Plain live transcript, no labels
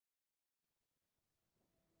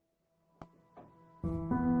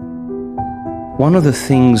one of the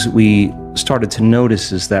things we started to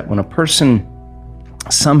notice is that when a person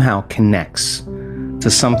somehow connects to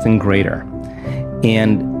something greater,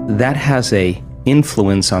 and that has a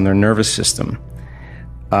influence on their nervous system,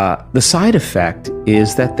 the side effect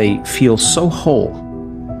is that they feel so whole,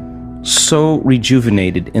 so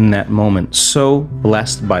rejuvenated in that moment, so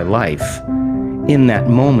blessed by life in that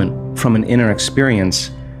moment from an inner experience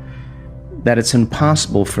that it's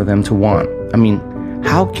impossible for them to want. I mean,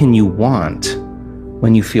 how can you want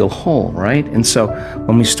when you feel whole, right? And so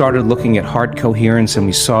when we started looking at heart coherence and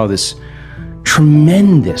we saw this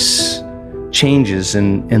tremendous changes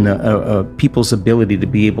in people's ability to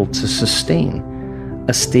be able to sustain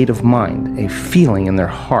a state of mind, a feeling in their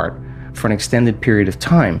heart for an extended period of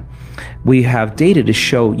time, we have data to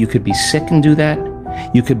show you could be sick and do that.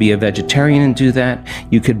 You could be a vegetarian and do that.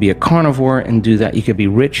 You could be a carnivore and do that. You could be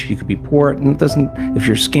rich, you could be poor. And it doesn't, if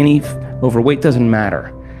you're skinny, overweight, doesn't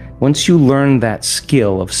matter. Once you learn that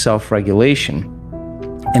skill of self-regulation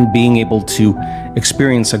and being able to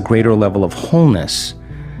experience a greater level of wholeness,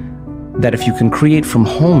 that if you can create from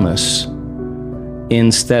wholeness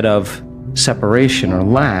instead of separation or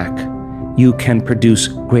lack, you can produce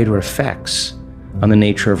greater effects on the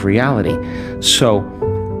nature of reality. So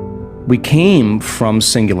we came from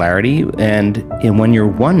singularity, and when you're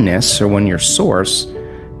oneness or when you're source,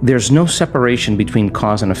 there's no separation between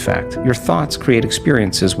cause and effect. Your thoughts create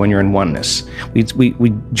experiences when you're in oneness.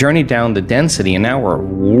 We journey down the density, and now we're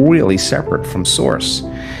really separate from source.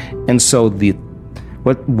 And so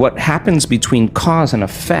what happens between cause and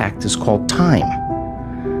effect is called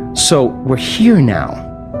time. So we're here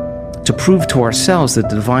now to prove to ourselves that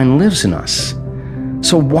the divine lives in us.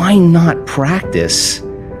 So why not practice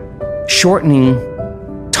shortening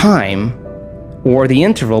time or the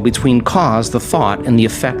interval between cause, the thought, and the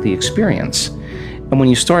effect, the experience? And when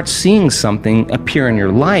you start seeing something appear in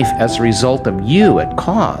your life as a result of you at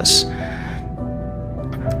cause,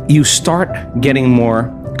 you start getting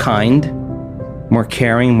more kind, more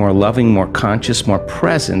caring, more loving, more conscious, more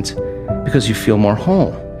present, because you feel more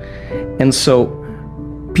whole. And so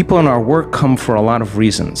people in our work come for a lot of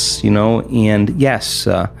reasons, and yes,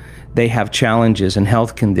 they have challenges and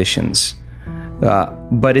health conditions.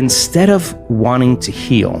 But instead of wanting to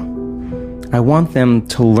heal, I want them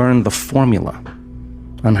to learn the formula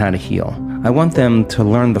on how to heal. I want them to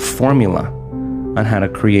learn the formula on how to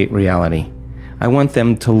create reality. I want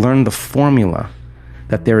them to learn the formula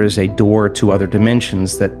that there is a door to other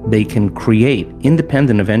dimensions that they can create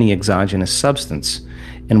independent of any exogenous substance,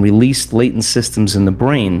 and release latent systems in the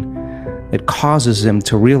brain that causes them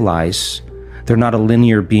to realize they're not a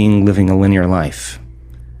linear being living a linear life.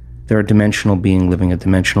 They're a dimensional being living a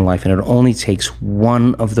dimensional life, and it only takes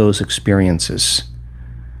one of those experiences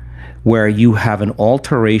where you have an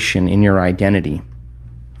alteration in your identity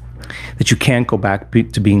that you can't go back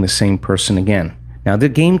to being the same person again. Now, the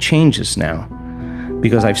game changes now,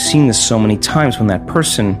 because I've seen this so many times when that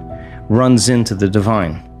person runs into the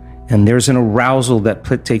divine, and there's an arousal that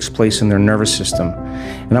takes place in their nervous system.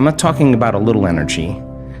 And I'm not talking about a little energy.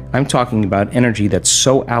 I'm talking about energy that's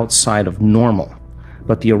so outside of normal.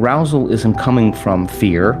 But the arousal isn't coming from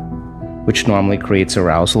fear, which normally creates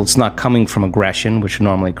arousal. It's not coming from aggression, which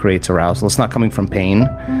normally creates arousal. It's not coming from pain.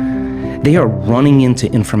 They are running into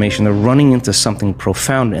information. They're running into something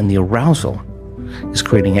profound, and the arousal is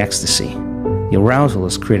creating ecstasy. The arousal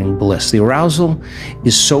is creating bliss. The arousal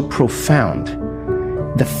is so profound.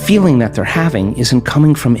 The feeling that they're having isn't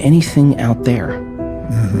coming from anything out there.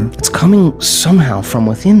 Mm-hmm. It's coming somehow from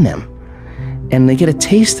within them. And they get a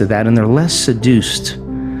taste of that, and they're less seduced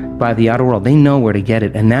by the outer world. They know where to get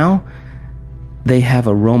it. And now they have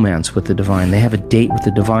a romance with the divine. They have a date with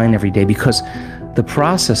the divine every day, because the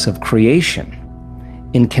process of creation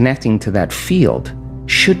in connecting to that field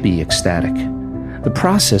should be ecstatic. The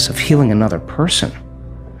process of healing another person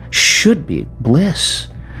should be bliss,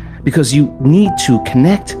 because you need to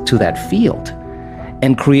connect to that field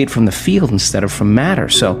and create from the field instead of from matter.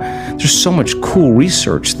 So there's so much cool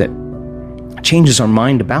research that changes our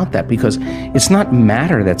mind about that, because it's not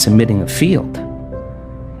matter that's emitting a field.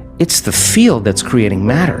 It's the field that's creating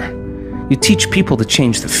matter. You teach people to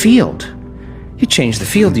change the field. You change the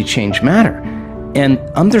field, you change matter. And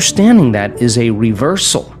understanding that is a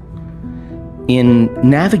reversal in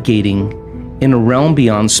navigating in a realm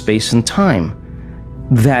beyond space and time,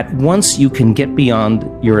 that once you can get beyond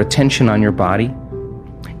your attention on your body,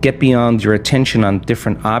 get beyond your attention on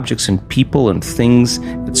different objects and people and things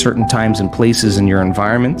at certain times and places in your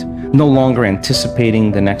environment, no longer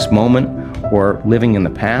anticipating the next moment or living in the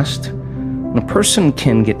past, when a person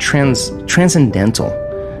can get transcendental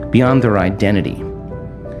beyond their identity,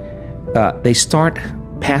 they start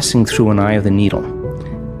passing through an eye of the needle.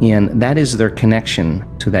 And that is their connection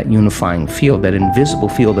to that unifying field, that invisible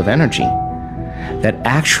field of energy that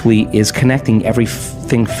actually is connecting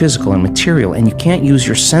everything physical and material. And you can't use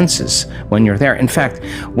your senses when you're there. In fact,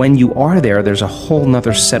 when you are there, there's a whole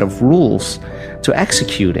nother set of rules to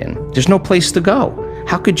execute in. There's no place to go.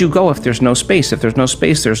 How could you go if there's no space? If there's no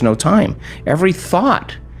space, there's no time. Every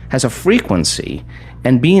thought has a frequency,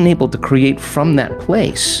 and being able to create from that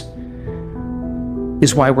place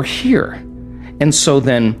is why we're here. And so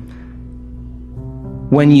then,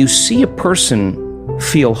 when you see a person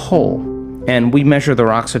feel whole, and we measure their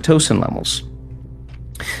oxytocin levels,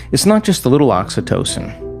 it's not just a little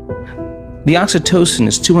oxytocin. The oxytocin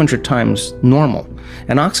is 200 times normal,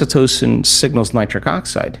 and oxytocin signals nitric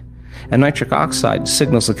oxide. And nitric oxide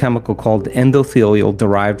signals a chemical called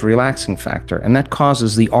endothelial-derived relaxing factor, and that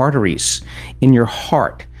causes the arteries in your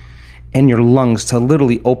heart and your lungs to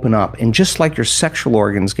literally open up. And just like your sexual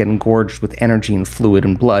organs get engorged with energy and fluid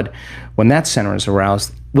and blood, when that center is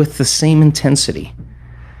aroused with the same intensity,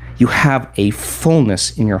 you have a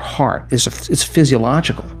fullness in your heart. It's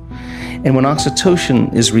physiological. And when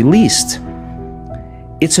oxytocin is released,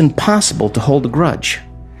 it's impossible to hold a grudge.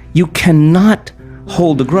 You cannot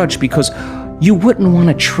hold a grudge because you wouldn't want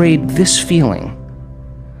to trade this feeling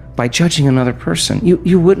by judging another person.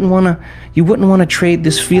 You wouldn't want to trade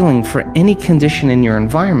this feeling for any condition in your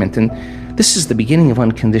environment. And this is the beginning of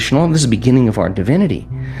unconditional love. This is the beginning of our divinity.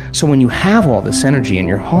 So when you have all this energy in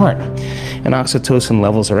your heart and oxytocin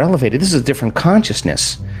levels are elevated, this is a different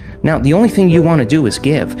consciousness. Now, the only thing you want to do is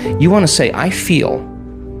give. You want to say, I feel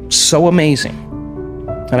so amazing,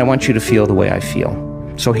 and I want you to feel the way I feel.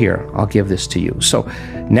 So here, I'll give this to you. So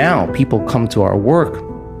now people come to our work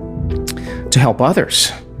to help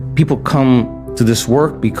others. People come to this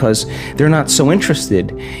work because they're not so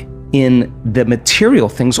interested in the material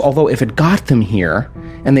things, although if it got them here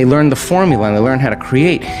and they learn the formula and they learn how to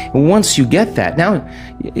create, once you get that, now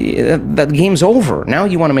that game's over. Now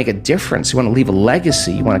you want to make a difference. You want to leave a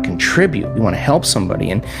legacy. You want to contribute. You want to help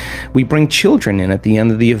somebody. And we bring children in at the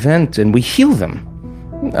end of the event and we heal them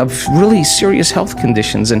of really serious health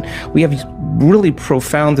conditions. And we have really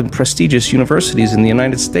profound and prestigious universities in the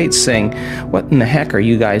United States saying, what in the heck are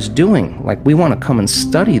you guys doing? Like, we want to come and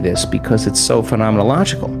study this because it's so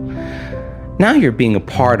phenomenological. Now you're being a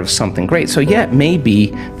part of something great. So yeah, it may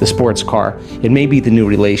be the sports car, it may be the new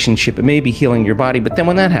relationship, it may be healing your body, but then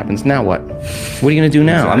when that happens, now what? What are you going to do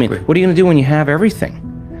now? Exactly. I mean, what are you going to do when you have everything?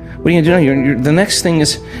 What are you going to do now? The next thing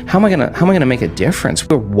is, how am I going to make a difference?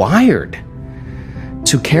 We're wired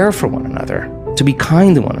to care for one another, to be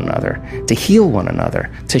kind to one another, to heal one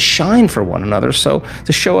another, to shine for one another, so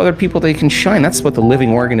to show other people they can shine. That's what the living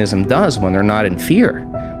organism does when they're not in fear,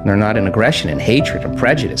 when they're not in aggression and hatred and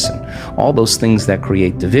prejudice and all those things that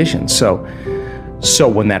create division. So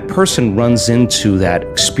when that person runs into that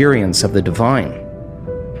experience of the divine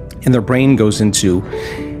and their brain goes into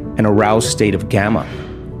an aroused state of gamma,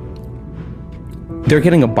 they're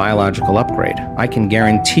getting a biological upgrade. I can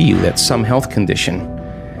guarantee you that some health condition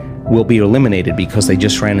will be eliminated because they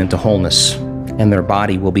just ran into wholeness and their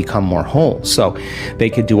body will become more whole. So they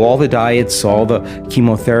could do all the diets, all the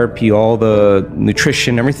chemotherapy, all the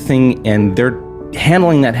nutrition, everything, and they're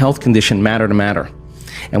handling that health condition matter to matter.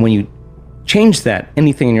 And when you change that,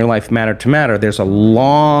 anything in your life matter to matter, there's a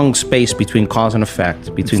long space between cause and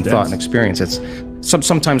effect, between thought and experience. It's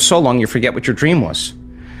sometimes so long you forget what your dream was.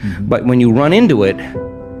 Mm-hmm. But when you run into it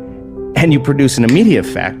and you produce an immediate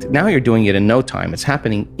effect, now you're doing it in no time. It's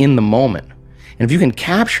happening in the moment. And if you can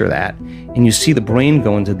capture that and you see the brain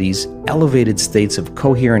go into these elevated states of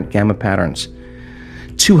coherent gamma patterns,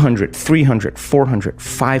 200, 300, 400,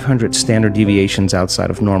 500 standard deviations outside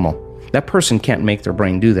of normal, that person can't make their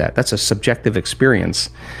brain do that. That's a subjective experience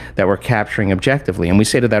that we're capturing objectively. And we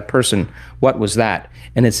say to that person, what was that?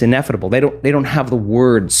 And it's ineffable. They don't have the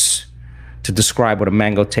words to describe what a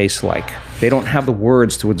mango tastes like. They don't have the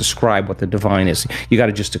words to describe what the divine is. You got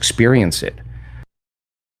to just experience it.